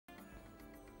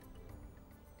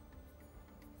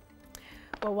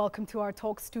Well, welcome to our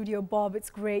talk studio, Bob.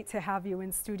 It's great to have you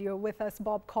in studio with us,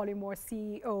 Bob Collymore,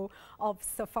 CEO of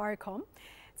Safaricom.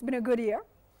 It's been a good year.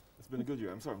 It's been a good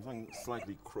year. I'm sorry, I'm sounding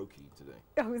slightly croaky today.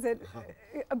 Oh, is it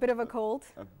a bit of a cold?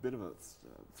 A bit of a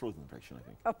throat infection, I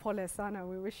think. Apollo Sana,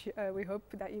 we hope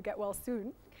that you get well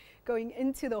soon. Going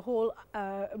into the whole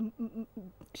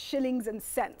shillings and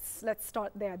cents, let's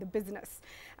start there, the business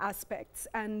aspects.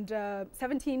 And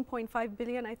 17.5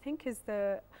 billion, I think, is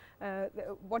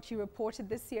what you reported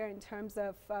this year in terms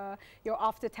of your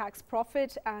after-tax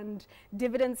profit, and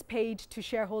dividends paid to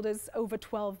shareholders over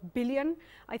 12 billion,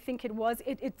 I think it was.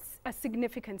 It's a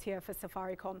significant year for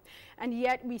Safaricom. And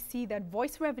yet we see that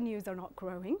voice revenues are not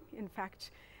growing. In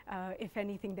fact, if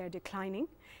anything, they're declining.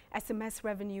 SMS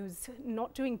revenues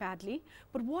not doing badly.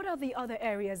 But what are the other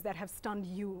areas that have stunned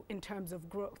you in terms of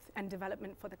growth and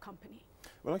development for the company?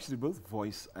 Well, actually, both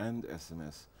voice and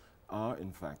SMS are,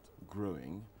 in fact,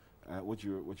 growing. What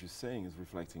you're saying is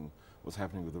reflecting what's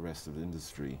happening with the rest of the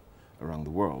industry around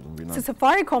the world. And so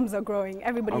Safaricom's are growing,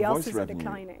 everybody else is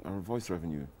declining. Our voice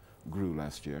revenue grew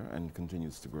last year and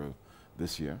continues to grow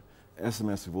this year.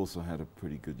 SMS, we've also had a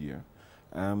pretty good year.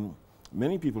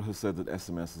 Many people have said that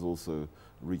SMS has also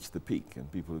reached the peak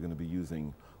and people are going to be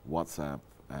using WhatsApp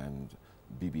and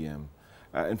BBM.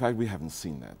 In fact, we haven't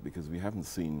seen that because we haven't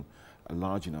seen a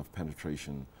large enough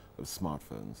penetration of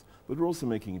smartphones. But we're also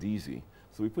making it easy.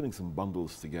 So we're putting some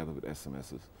bundles together with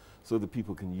SMSs so that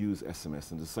people can use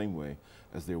SMS in the same way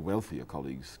as their wealthier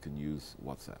colleagues can use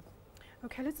WhatsApp.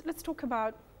 Okay, let's talk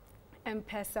about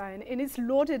M-Pesa, and it's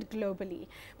lauded globally,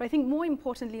 but I think more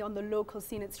importantly on the local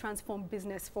scene, it's transformed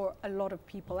business for a lot of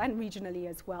people and regionally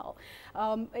as well.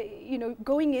 You know,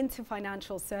 going into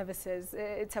financial services,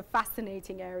 it's a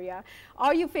fascinating area.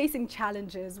 Are you facing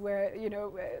challenges where, you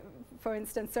know, for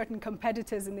instance, certain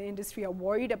competitors in the industry are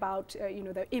worried about, you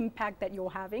know, the impact that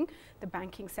you're having, the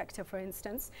banking sector, for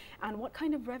instance, and what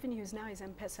kind of revenues now is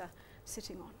M-Pesa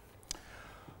sitting on?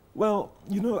 Well,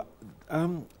 you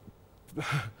know,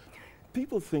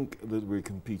 people think that we're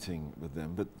competing with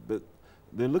them, but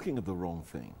they're looking at the wrong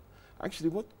thing. Actually,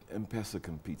 what M-Pesa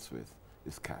competes with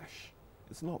is cash.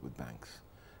 It's not with banks.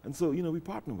 And so, you know, we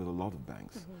partner with a lot of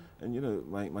banks. And, you know,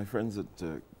 my friends at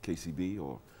KCB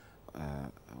or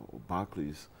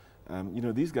Barclays, you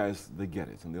know, these guys, they get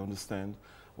it and they understand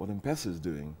what M-Pesa is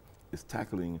doing is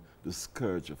tackling the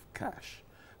scourge of cash.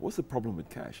 What's the problem with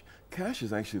cash? Cash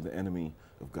is actually the enemy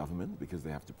of government because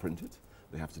they have to print it.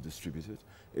 They have to distribute it.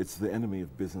 It's the enemy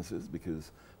of businesses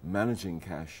because managing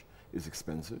cash is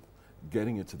expensive.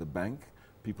 Getting it to the bank,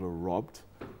 people are robbed.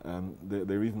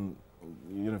 They're even,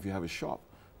 you know, if you have a shop,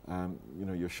 you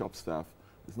know, your shop staff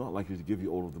is not likely to give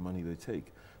you all of the money they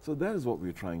take. So that is what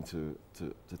we're trying to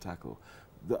tackle.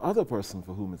 The other person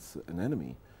for whom it's an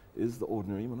enemy is the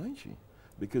ordinary Mwananchi.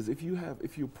 Because if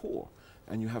you're poor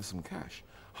and you have some cash,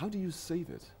 how do you save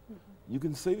it? You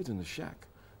can save it in the shack,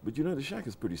 but you know the shack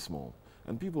is pretty small.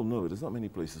 And people know there's not many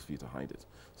places for you to hide it.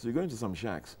 So you go into some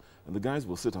shacks, and the guys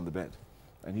will sit on the bed.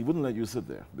 And he wouldn't let you sit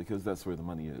there, because that's where the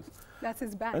money is. That's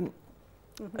his bank.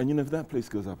 And you know, if that place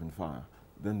goes up in fire,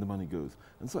 then the money goes.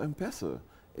 And so M-Pesa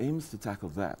aims to tackle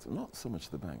that, not so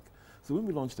much the bank. So when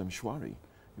we launched Mshwari,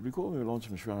 you recall when we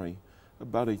launched Mshwari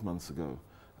about 8 months ago,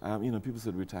 you know, people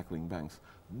said we're tackling banks.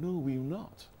 No, we're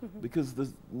not. Because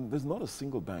there's not a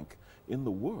single bank in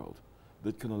the world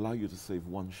that can allow you to save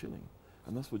 1 shilling.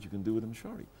 And that's what you can do with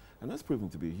Mshwari. And that's proving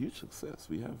to be a huge success.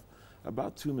 We have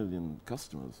about 2 million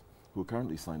customers who are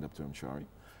currently signed up to Mshwari.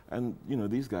 And, you know,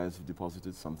 these guys have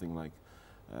deposited something like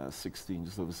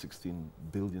just over 16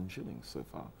 billion shillings so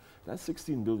far. That's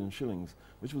 16 billion shillings,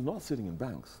 which was not sitting in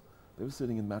banks. They were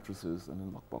sitting in mattresses and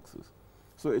in lockboxes.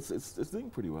 So it's doing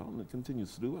pretty well, and it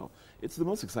continues to do well. It's the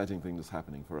most exciting thing that's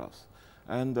happening for us.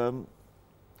 And,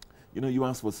 you know, you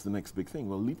asked what's the next big thing.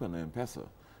 Well, Lipa na M-Pesa,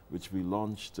 which we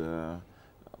launched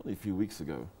only a few weeks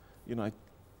ago, you know, I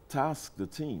tasked the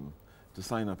team to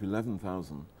sign up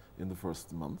 11,000 in the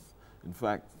first month. In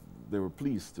fact, they were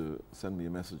pleased to send me a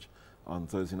message on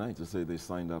Thursday night to say they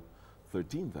signed up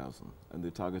 13,000, and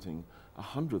they're targeting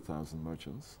 100,000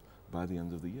 merchants by the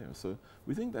end of the year. So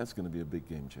we think that's going to be a big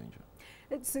game changer.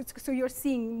 So you're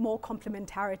seeing more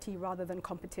complementarity rather than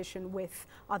competition with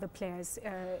other players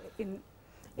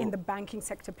in the banking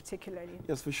sector particularly?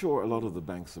 Yes, for sure. A lot of the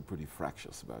banks are pretty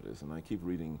fractious about this, and I keep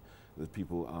reading that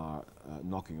people are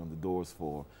knocking on the doors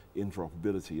for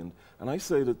interoperability. And I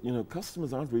say that, you know,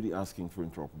 customers aren't really asking for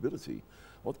interoperability.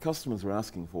 What customers are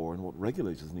asking for, and what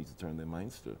regulators need to turn their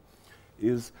minds to,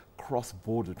 is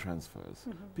cross-border transfers.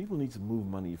 People need to move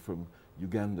money from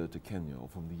Uganda to Kenya or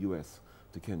from the US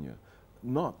to Kenya,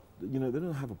 not you know, they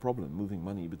don't have a problem moving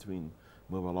money between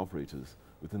mobile operators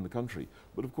within the country.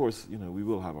 But of course, you know, we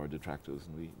will have our detractors,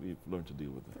 and we've learned to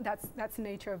deal with them. That's the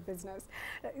nature of business.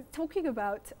 Talking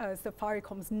about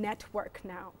Safaricom's network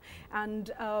now,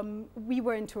 and we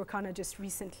were in Turkana just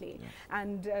recently, yes.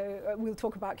 and we'll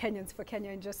talk about Kenyans for Kenya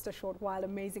in just a short while.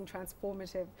 Amazing,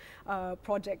 transformative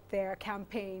project there,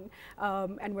 campaign,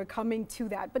 and we're coming to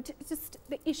that. But just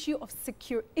the issue of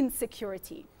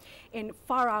insecurity in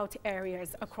far out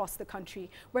areas across the country,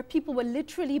 where people were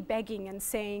literally begging and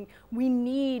saying, we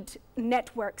need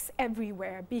networks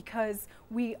everywhere because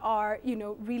we are, you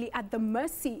know, really at the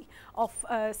mercy of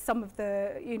some of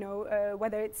the, you know,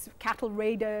 whether it's cattle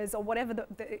raiders or whatever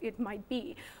it might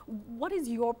be. What is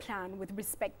your plan with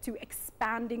respect to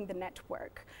expanding the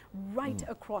network right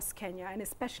across Kenya, and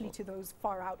especially to those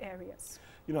far out areas?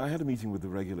 You know, I had a meeting with the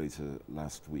regulator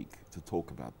last week to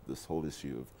talk about this whole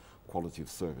issue of quality of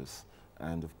service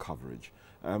and of coverage.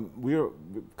 We're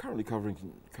currently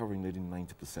covering nearly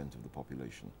 90% of the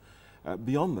population.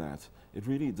 Beyond that, it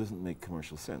really doesn't make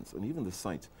commercial sense. And even the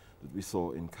site that we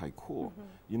saw in Collymore,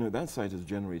 you know, that site is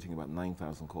generating about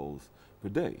 9,000 calls per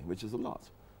day, which is a lot.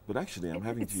 But actually, I'm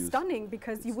having to use... It's stunning,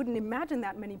 because you wouldn't imagine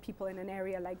that many people in an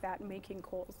area like that making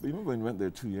calls. But you remember when we went there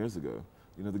 2 years ago,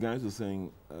 you know, the guys were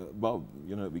saying, Bob,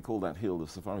 you know, we call that hill the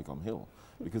Safaricom Hill,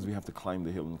 because we have to climb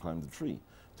the hill and climb the tree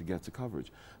to get to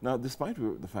coverage. Now, despite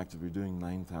the fact that we're doing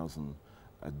 9,000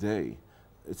 a day,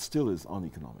 it still is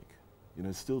uneconomic. You know,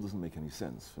 it still doesn't make any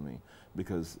sense for me,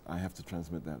 because I have to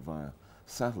transmit that via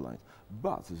satellite.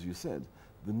 But, as you said,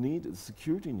 the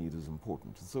security need is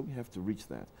important, and so we have to reach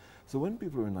that. So when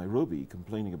people are in Nairobi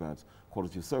complaining about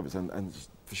quality of service, and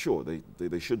for sure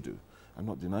they should do, I'm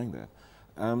not denying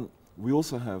that, we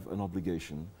also have an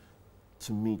obligation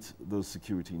to meet those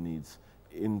security needs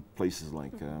in places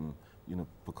like, you know,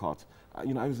 Pokot.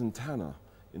 You know, I was in Tana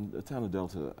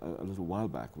Delta a little while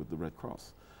back with the Red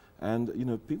Cross. And, you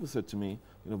know, people said to me,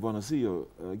 you know, Bwana CEO,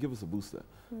 give us a booster.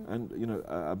 And, you know,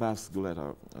 Abbas Goulet,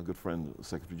 our good friend,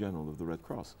 Secretary General of the Red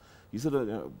Cross, he said,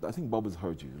 I think Bob has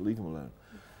heard you, leave him alone.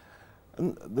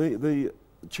 And the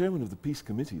chairman of the Peace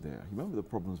Committee there, you remember the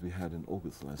problems we had in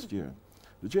August last year?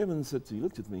 The chairman said he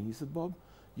looked at me, he said, Bob,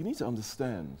 you need to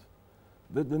understand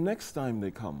that the next time they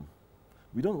come,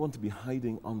 we don't want to be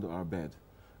hiding under our bed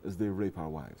as they rape our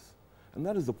wives. And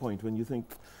that is the point when you think,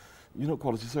 you know,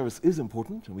 quality service is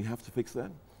important and we have to fix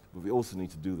that, but we also need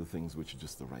to do the things which are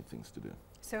just the right things to do.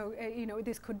 So, you know,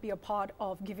 this could be a part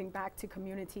of giving back to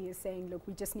community, is saying, look,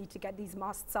 we just need to get these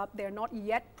masts up. They're not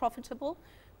yet profitable,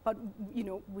 but, you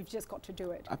know, we've just got to do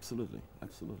it. Absolutely,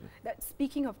 absolutely.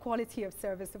 Speaking of quality of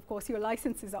service, of course, your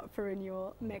license is up for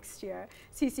renewal next year.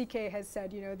 CCK has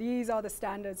said, you know, these are the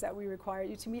standards that we require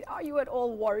you to meet. Are you at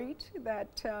all worried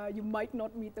that you might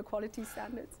not meet the quality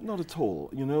standards? Not at all.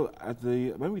 You know,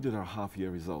 when we did our half-year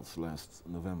results last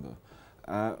November,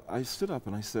 I stood up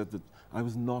and I said that I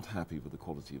was not happy with the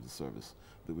quality of the service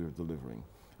that we were delivering.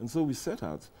 And so we set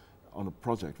out on a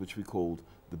project which we called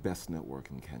the Best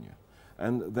Network in Kenya.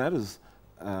 And that has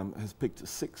picked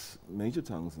 6 major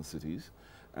towns and cities,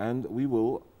 and we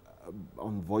will,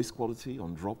 on voice quality,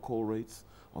 on drop call rates,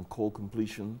 on call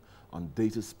completion, on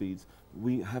data speeds,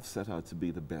 we have set out to be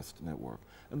the best network.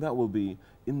 And that will be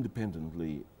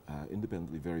independently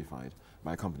verified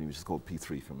by a company which is called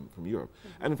P3 from Europe.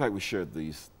 And in fact, we shared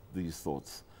these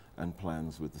thoughts and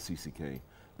plans with the CCK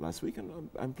last week, and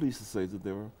I'm pleased to say that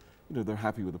they're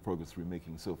happy with the progress we're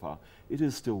making so far. It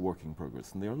is still work in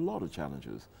progress, and there are a lot of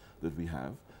challenges that we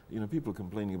have. You know, people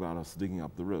complaining about us digging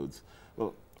up the roads.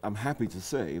 Well, I'm happy to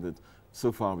say that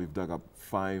so far we've dug up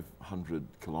 500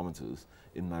 kilometers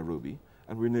in Nairobi,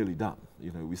 and we're nearly done.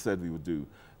 You know, we said we would do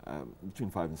between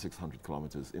 500 and 600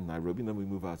 kilometers in Nairobi, and then we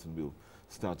move out and we'll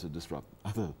start to disrupt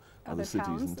other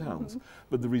cities and towns.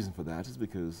 But the reason for that is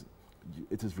because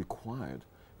it is required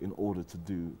in order to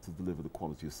deliver the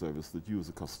quality of service that you as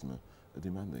a customer are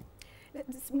demanding.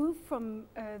 Let's move from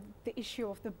the issue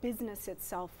of the business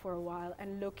itself for a while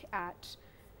and look at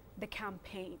the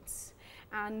campaigns.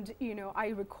 And, you know, I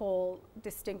recall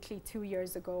distinctly 2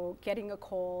 years ago getting a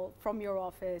call from your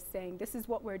office saying, this is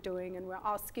what we're doing, and we're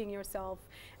asking yourself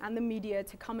and the media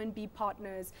to come and be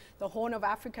partners. The Horn of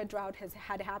Africa drought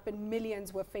had happened.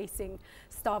 Millions were facing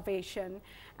starvation.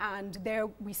 And there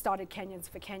we started Kenyans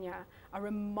for Kenya, a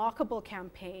remarkable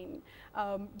campaign.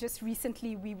 Just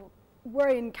recently we were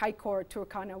in Collymore,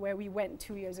 Turkana, where we went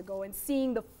 2 years ago, and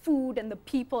seeing the food and the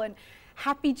people and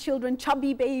happy children,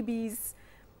 chubby babies.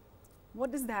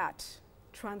 What does that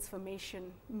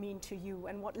transformation mean to you,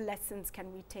 and what lessons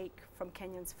can we take from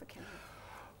Kenyans for Kenya?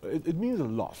 It means a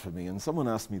lot for me. And someone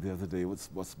asked me the other day,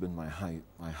 what's been my high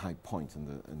point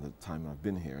in the time I've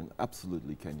been here? And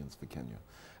absolutely Kenyans for Kenya.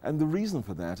 And the reason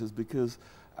for that is because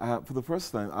for the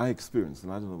first time I experienced,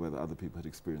 and I don't know whether other people had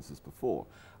experienced this before,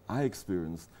 I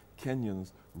experienced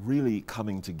Kenyans really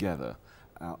coming together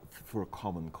for a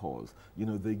common cause. You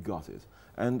know, they got it.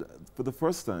 And for the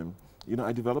first time, you know,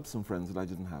 I developed some friends that I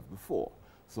didn't have before.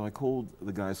 So I called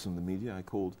the guys from the media, I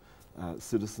called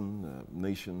Citizen,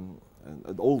 Nation,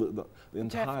 and all the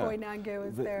entire... Jeff Koinange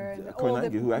was there, and Koinange, all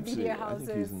the who actually, media I houses,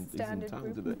 think he's in Standard town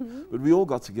Group. today. But we all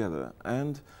got together,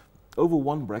 and over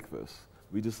one breakfast,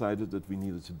 we decided that we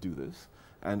needed to do this.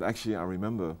 And actually, I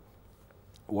remember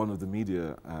one of the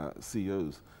media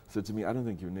CEOs said to me, I don't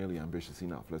think you're nearly ambitious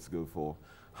enough. Let's go for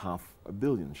 $500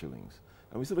 million shillings.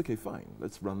 And we said, okay, fine.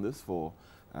 Let's run this for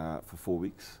 4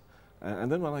 weeks.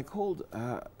 And then when I called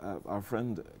our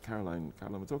friend Caroline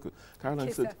Matoko,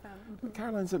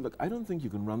 Caroline said, look, I don't think you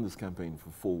can run this campaign for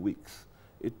 4 weeks.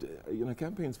 You know,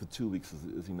 campaigns for 2 weeks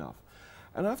is enough.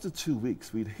 And after 2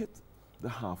 weeks, we'd hit the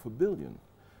 $500 million.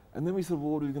 And then we said,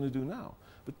 well, what are we going to do now?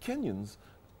 But Kenyans,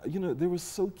 you know, they were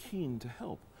so keen to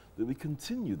help that we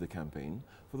continued the campaign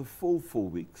for the full 4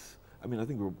 weeks. I mean, I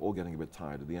think we were all getting a bit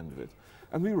tired at the end of it.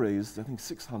 And we raised, I think,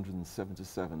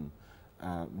 677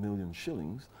 million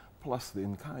shillings, plus the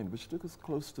in-kind, which took us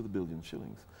close to the billion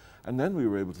shillings. And then we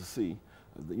were able to see,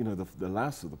 you know, the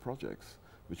last of the projects,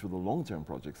 which were the long-term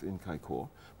projects in Kaikour.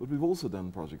 But we've also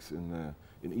done projects in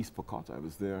East Pokot. I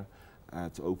was there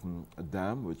to open a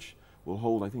dam which will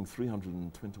hold, I think,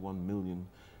 321 million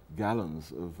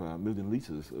gallons of million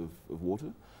liters of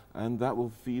water, and that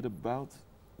will feed about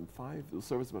it'll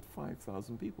service about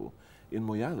 5,000 people. In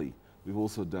Moyale, we've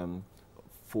also done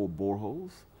 4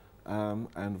 boreholes,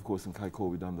 and of course in Kaikour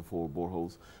we've done the 4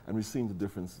 boreholes, and we've seen the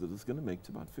difference that it's going to make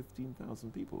to about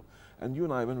 15,000 people. And you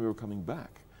and I, when we were coming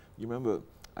back, you remember,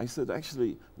 I said,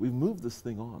 actually, we've moved this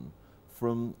thing on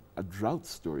from a drought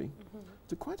story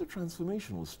to quite a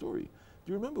transformational story.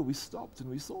 Do you remember we stopped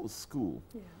and we saw a school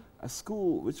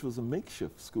which was a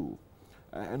makeshift school,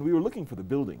 and we were looking for the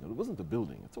building. It wasn't a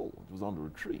building at all, it was under a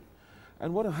tree.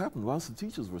 And what had happened, whilst the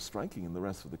teachers were striking in the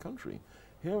rest of the country,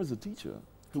 here was a teacher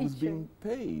who was being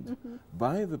paid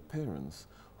by the parents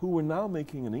who were now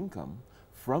making an income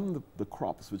from the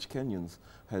crops which Kenyans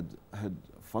had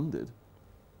funded,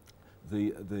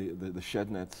 the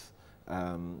shade nets,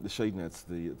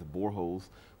 the boreholes.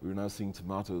 We were now seeing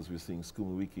tomatoes, we were seeing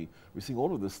skuma wiki. We're seeing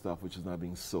all of this stuff which is now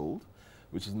being sold,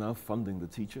 which is now funding the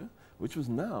teacher, which was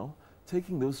now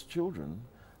taking those children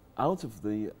out of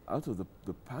the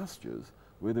pastures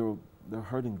where they're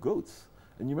herding goats.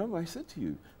 And you remember I said to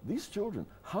you, these children,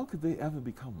 how could they ever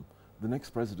become the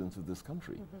next president of this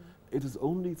country? It is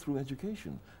only through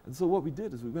education. And so what we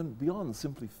did is we went beyond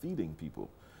simply feeding people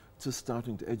to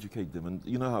starting to educate them. And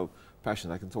you know how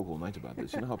passionate, I can talk all night about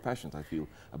this, you know how passionate I feel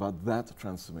about that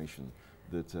transformation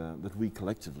that we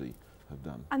collectively have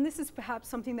done. And this is perhaps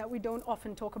something that we don't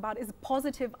often talk about, is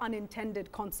positive unintended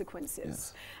consequences.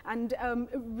 Yes. And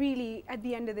really, at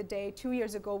the end of the day, 2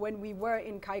 years ago when we were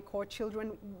in Kaikour,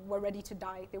 children were ready to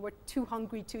die. They were too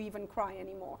hungry to even cry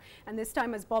anymore. And this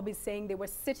time, as Bob is saying, they were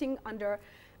sitting under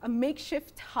a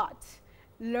makeshift hut,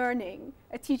 learning.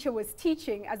 A teacher was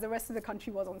teaching as the rest of the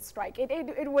country was on strike.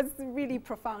 It was really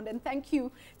profound. And thank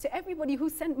you to everybody who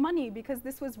sent money, because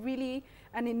this was really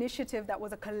an initiative that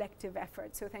was a collective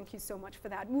effort. So thank you so much for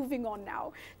that. Moving on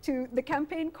now to the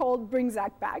campaign called Bring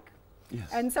Zach Back. Yes.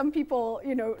 And some people,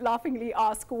 you know, laughingly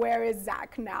ask, where is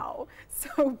Zach now?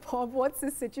 So Bob, what's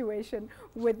the situation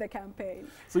with the campaign?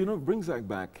 So, you know, Bring Zach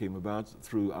Back came about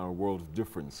through our World of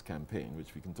Difference campaign,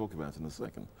 which we can talk about in a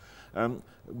second.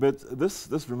 But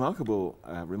this remarkable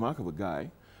guy,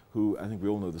 who I think we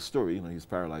all know the story, you know, he was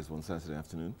paralyzed one Saturday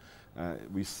afternoon.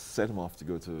 We set him off to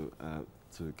go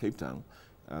to Cape Town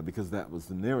because that was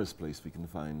the nearest place we can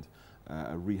find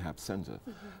a rehab center.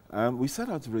 We set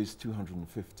out to raise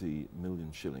 250 million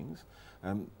shillings.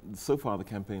 So far the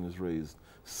campaign has raised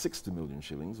 60 million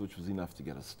shillings, which was enough to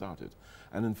get us started.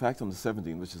 And in fact on the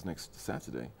 17th, which is next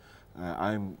Saturday,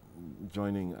 I'm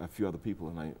joining a few other people,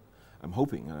 and I'm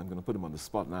hoping, and I'm going to put him on the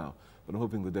spot now, but I'm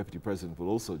hoping the Deputy President will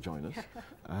also join us.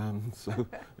 So,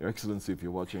 Your Excellency, if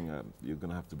you're watching, you're going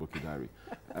to have to book your diary.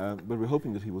 But we're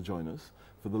hoping that he will join us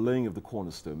for the laying of the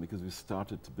cornerstone, because we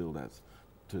started to build that,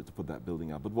 to put that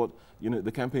building up. But what, you know,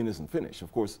 the campaign isn't finished.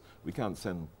 Of course, we can't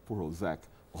send poor old Zach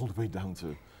all the way down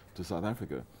to South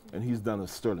Africa. And he's done a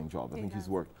sterling job. I think he's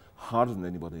worked harder than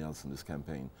anybody else in this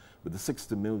campaign. But the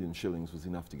 60 million shillings was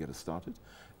enough to get us started.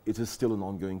 It is still an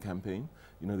ongoing campaign.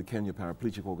 You know, the Kenya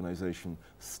Paraplegic Organization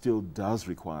still does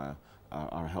require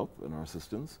our help and our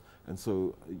assistance. And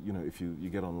so, you know, if you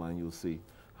get online, you'll see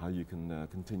how you can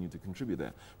continue to contribute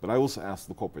there. But I also asked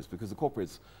the corporates, because the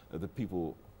corporates are the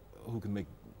people who can make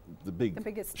the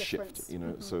biggest shift, difference. you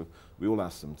know. So we all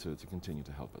asked them to continue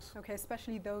to help us. Okay,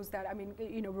 especially those that, I mean,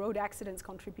 you know, road accidents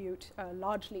contribute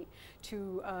largely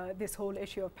to this whole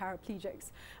issue of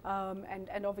paraplegics,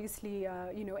 and obviously,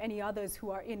 you know, any others who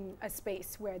are in a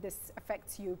space where this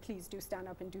affects you, please do stand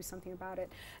up and do something about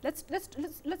it.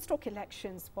 Let's talk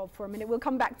elections, Bob, for a minute. We'll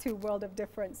come back to World of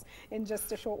Difference in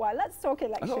just a short while. Let's talk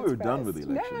elections. I thought we were first. done with the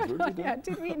elections. No, yeah,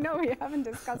 did we? No, we haven't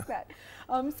discussed that.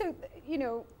 So, you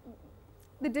know,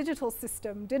 the digital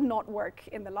system did not work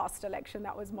in the last election.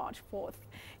 That was March 4th.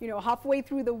 You know, halfway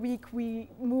through the week, we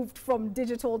moved from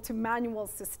digital to manual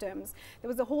systems. There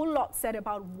was a whole lot said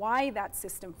about why that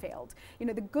system failed. You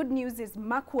know, the good news is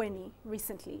Makueni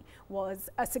recently was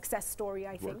a success story,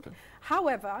 I think. Okay.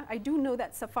 However, I do know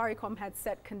that Safaricom had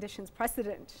set conditions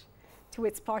precedent to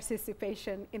its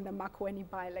participation in the Makueni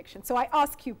by-election. So I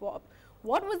ask you, Bob,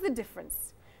 what was the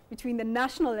difference between the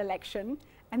national election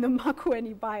and the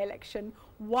Makueni by-election?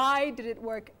 Why did it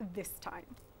work this time?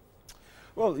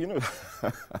 Well, you know,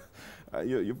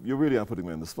 you really are putting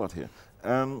me on the spot here.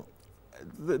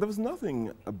 There was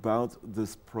nothing about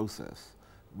this process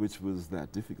which was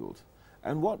that difficult.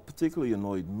 And what particularly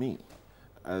annoyed me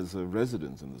as a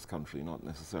resident in this country, not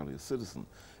necessarily a citizen,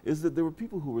 is that there were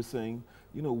people who were saying,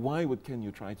 you know, why would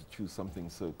Kenya try to choose something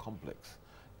so complex?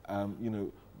 You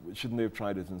know, shouldn't they have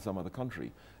tried it in some other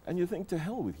country? And you think, to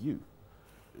hell with you.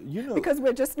 You know, because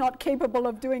we're just not capable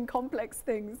of doing complex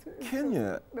things.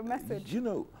 Kenya, the message. You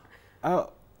know,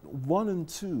 more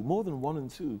than 1 in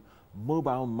 2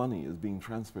 mobile money is being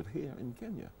transferred here in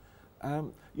Kenya.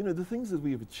 You know, the things that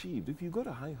we have achieved, if you go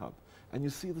to High Hub and you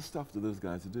see the stuff that those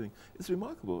guys are doing, it's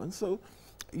remarkable. And so,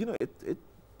 you know,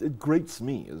 it grates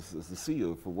me as the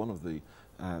CEO for one of the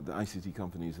ICT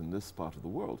companies in this part of the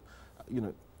world, you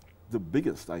know, the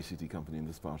biggest ICT company in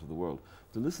this part of the world,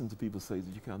 to listen to people say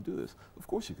that you can't do this. Of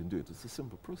course you can do it. It's a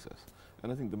simple process.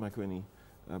 And I think the Makueni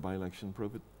by-election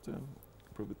proved it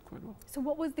quite well. So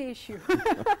what was the issue?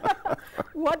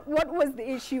 What was the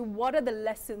issue? What are the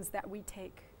lessons that we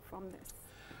take from this?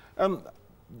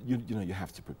 You know, you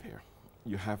have to prepare.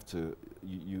 You have to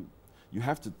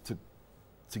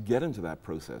to get into that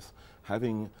process,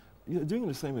 having, you know, doing it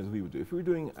the same way as we would do. If we were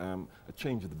doing a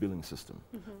change of the billing system,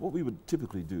 what we would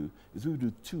typically do is we would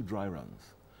do 2 dry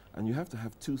runs. And you have to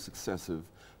have 2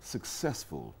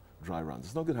 successful dry runs.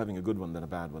 It's not good having a good one, then a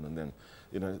bad one, and then,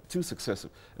 you know, 2 successive.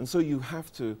 And so you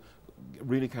have to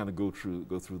really kind of go through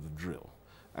the drill.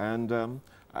 And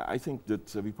I think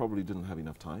that we probably didn't have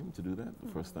enough time to do that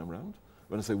the first time round.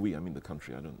 When I say we, I mean the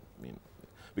country. I don't mean,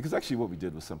 because actually what we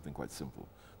did was something quite simple.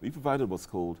 We provided what's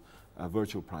called a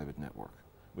virtual private network,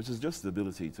 which is just the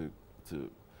ability to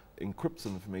encrypt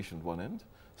some information at one end,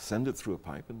 send it through a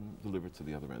pipe, and deliver it to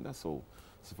the other end. That's all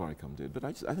Safaricom did. But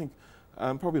I think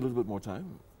probably a little bit more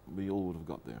time, we all would have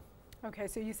got there. Okay,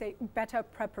 so you say better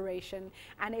preparation,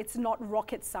 and it's not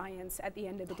rocket science at the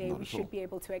end of the day. We should be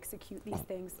able to execute these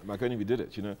things. Makueni, we did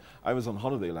it. You know, I was on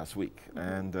holiday last week,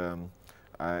 and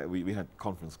we had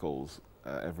conference calls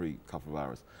every couple of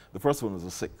hours. The first one was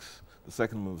at 6. The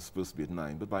second one was supposed to be at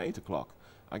 9. But by 8 o'clock,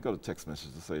 I got a text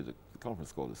message to say that the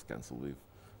conference call is cancelled.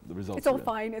 The results. It's all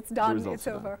fine. It's done. It's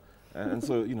over. And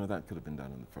so, you know, that could have been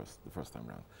done in the first time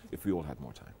round if we all had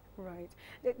more time. Right.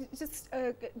 Just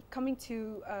coming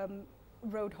to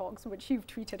road hogs, which you've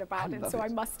tweeted about, and so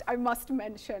I must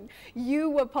mention, you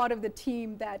were part of the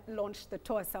team that launched the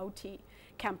Toa Sauti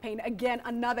campaign. Again,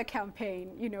 another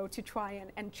campaign, you know, to try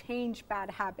and change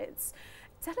bad habits.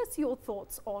 Tell us your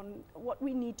thoughts on what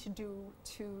we need to do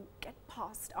to get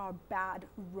past our bad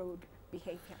road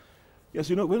behavior. Yes,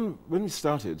 you know, when we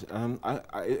started,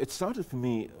 it started for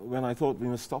me when I thought we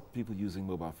must stop people using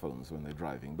mobile phones when they're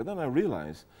driving. But then I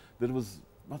realized that it was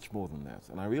much more than that.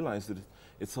 And I realized that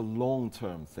it's a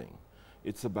long-term thing.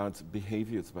 It's about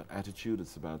behavior, it's about attitude,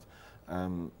 it's about,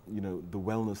 you know, the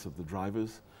wellness of the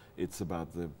drivers. It's about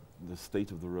the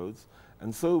state of the roads.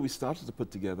 And so we started to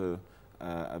put together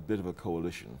a bit of a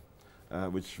coalition,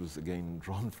 which was again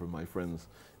drawn from my friends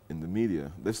in the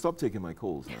media. They've stopped taking my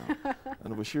calls now.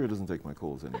 And Bashir doesn't take my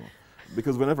calls anymore.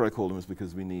 Because whenever I call them, it's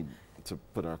because we need to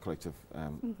put our collective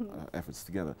efforts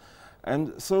together.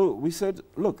 And so we said,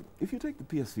 look, if you take the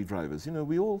PSV drivers, you know,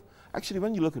 we all, actually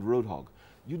when you look at Roadhog,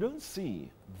 you don't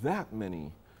see that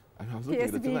many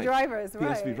PSV drivers,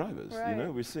 right. PSV drivers, you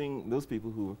know, we're seeing those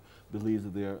people who believe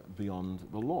that they're beyond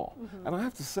the law. And I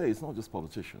have to say, it's not just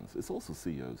politicians, it's also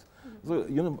CEOs. So,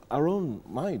 you know,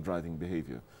 my driving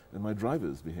behavior and my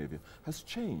drivers' behavior has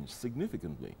changed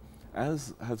significantly,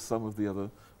 as have some of the other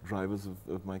drivers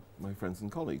of my friends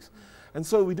and colleagues. And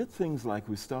so we did things like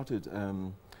we started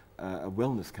a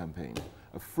wellness campaign,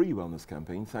 a free wellness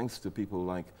campaign, thanks to people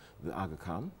like the Aga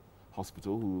Khan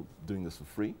Hospital, who are doing this for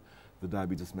free, the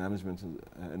Diabetes Management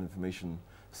and Information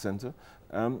Center.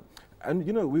 And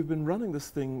you know, we've been running this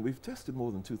thing, we've tested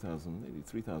more than 2,000, maybe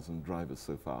 3,000 drivers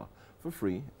so far for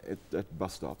free at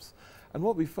bus stops. And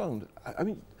what we found, I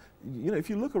mean, you know, if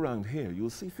you look around here,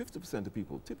 you'll see 50% of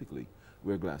people typically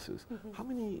wear glasses. How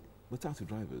many Matatu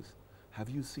drivers have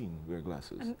you seen wear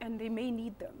glasses? And they may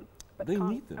need them, but they can't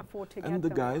need them. afford to get them. And the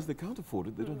guys, they can't afford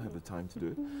it, they don't have the time to do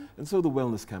it. And so the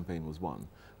wellness campaign was one.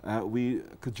 We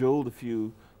cajoled a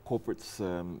few corporates,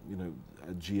 you know,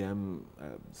 GM,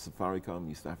 Safaricom,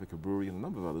 East Africa Brewery, and a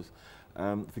number of others,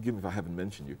 forgive me if I haven't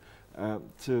mentioned you,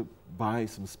 to buy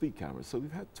some speed cameras. So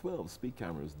we've had 12 speed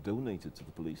cameras donated to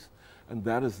the police, and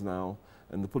that is now,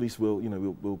 and the police will, you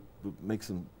know, will make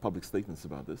some public statements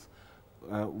about this,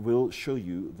 will show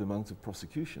you the amount of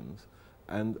prosecutions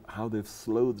and how they've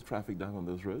slowed the traffic down on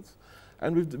those roads.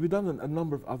 And we've done a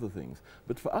number of other things.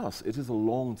 But for us, it is a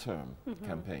long-term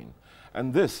campaign.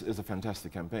 And this is a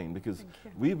fantastic campaign because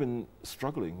we've been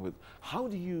struggling with how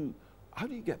do you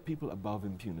get people above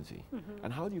impunity?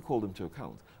 And how do you call them to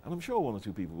account? And I'm sure one or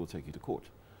two people will take you to court.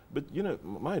 But you know,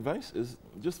 my advice is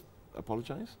just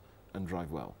apologize and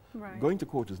drive well. Right. Going to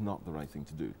court is not the right thing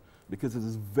to do because it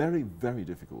is very, very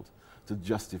difficult to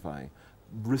justify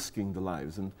risking the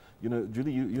lives. And you know,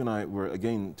 Julie, you and I were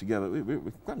again together. We're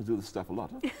going to do this stuff a lot.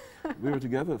 Huh? We were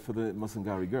together for the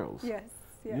Masangari girls. Yes,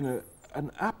 yes. You know, an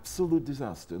absolute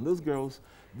disaster. And those girls,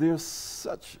 they're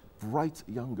such bright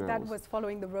young girls. That was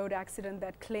following the road accident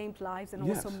that claimed lives and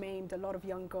also maimed a lot of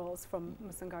young girls from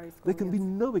Masangari school. There can be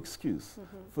no excuse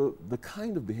for the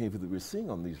kind of behavior that we're seeing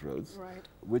on these roads,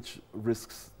 which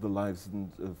risks the lives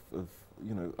of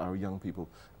you know, our young people.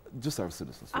 Just our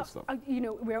citizens, full stop. You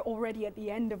know, we're already at the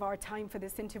end of our time for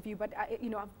this interview, but you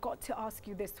know, I've got to ask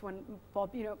you this one,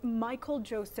 Bob. You know, Michael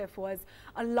Joseph was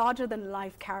a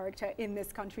larger-than-life character in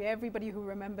this country. Everybody who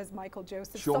remembers Michael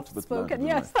Joseph, soft-spoken,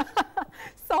 yes,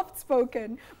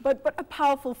 soft-spoken, but a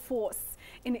powerful force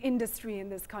in industry in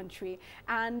this country.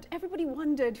 And everybody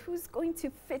wondered who's going to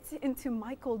fit into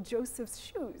Michael Joseph's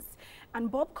shoes. And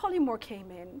Bob Collymore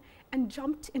came in and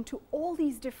jumped into all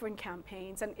these different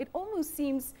campaigns, and it almost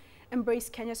seems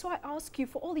embraced Kenya. So I ask you,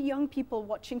 for all the young people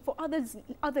watching, for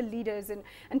other leaders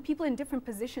and people in different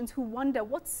positions who wonder,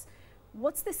 what's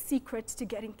the secret to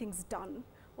getting things done?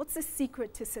 What's the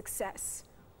secret to success?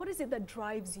 What is it that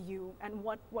drives you, and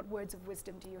what words of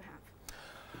wisdom do you have?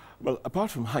 Well,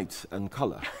 apart from height and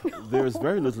color, there is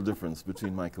very little difference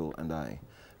between Michael and I.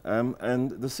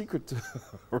 And the secret to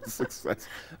our success,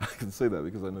 I can say that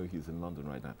because I know he's in London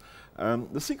right now.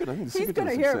 The secret, I think the secret to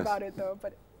success. He's going to hear about it though,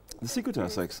 but. The secret to our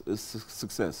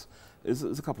success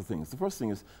is a couple of things. The first thing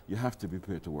is you have to be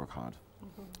prepared to work hard.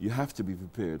 You have to be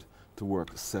prepared to work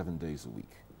 7 days a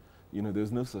week. You know,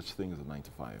 there's no such thing as a 9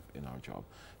 to 5 in our job.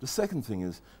 The second thing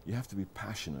is you have to be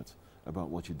passionate about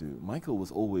what you do. Michael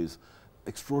was always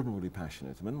extraordinarily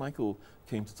passionate. When Michael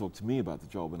came to talk to me about the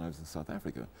job when I was in South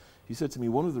Africa, he said to me,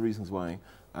 one of the reasons why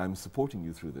I'm supporting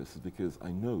you through this is because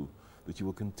I know that you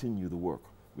will continue the work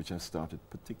which I started,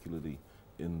 particularly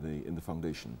in the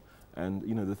foundation. And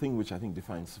you know, the thing which I think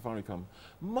defines Safaricom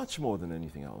much more than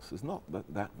anything else is not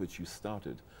that which you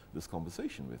started this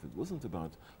conversation with. It wasn't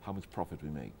about how much profit we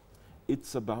make.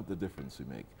 It's about the difference we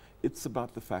make. It's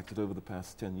about the fact that over the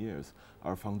past 10 years,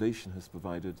 our foundation has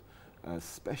provided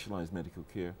specialized medical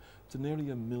care to nearly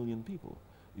 1 million people.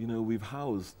 You know, we've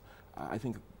housed, I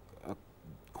think,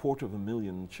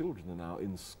 250,000 children are now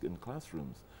in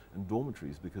classrooms and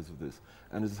dormitories because of this,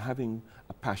 and is having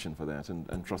a passion for that.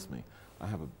 And trust me, I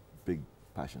have a big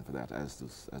passion for that, as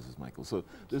does Michael. So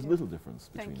there's little difference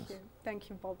between us. Thank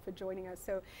you, Bob, for joining us.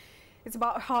 So it's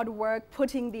about hard work,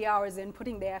 putting the hours in,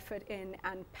 putting the effort in,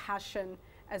 and passion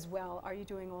as well. Are you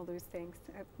doing all those things?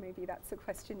 Maybe that's a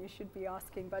question you should be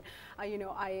asking, but you know,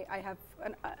 I have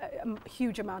a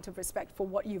huge amount of respect for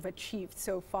what you've achieved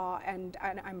so far, and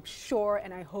I'm sure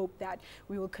and I hope that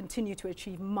we will continue to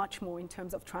achieve much more in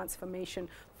terms of transformation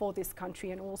for this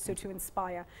country and also to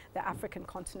inspire the African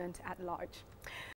continent at large.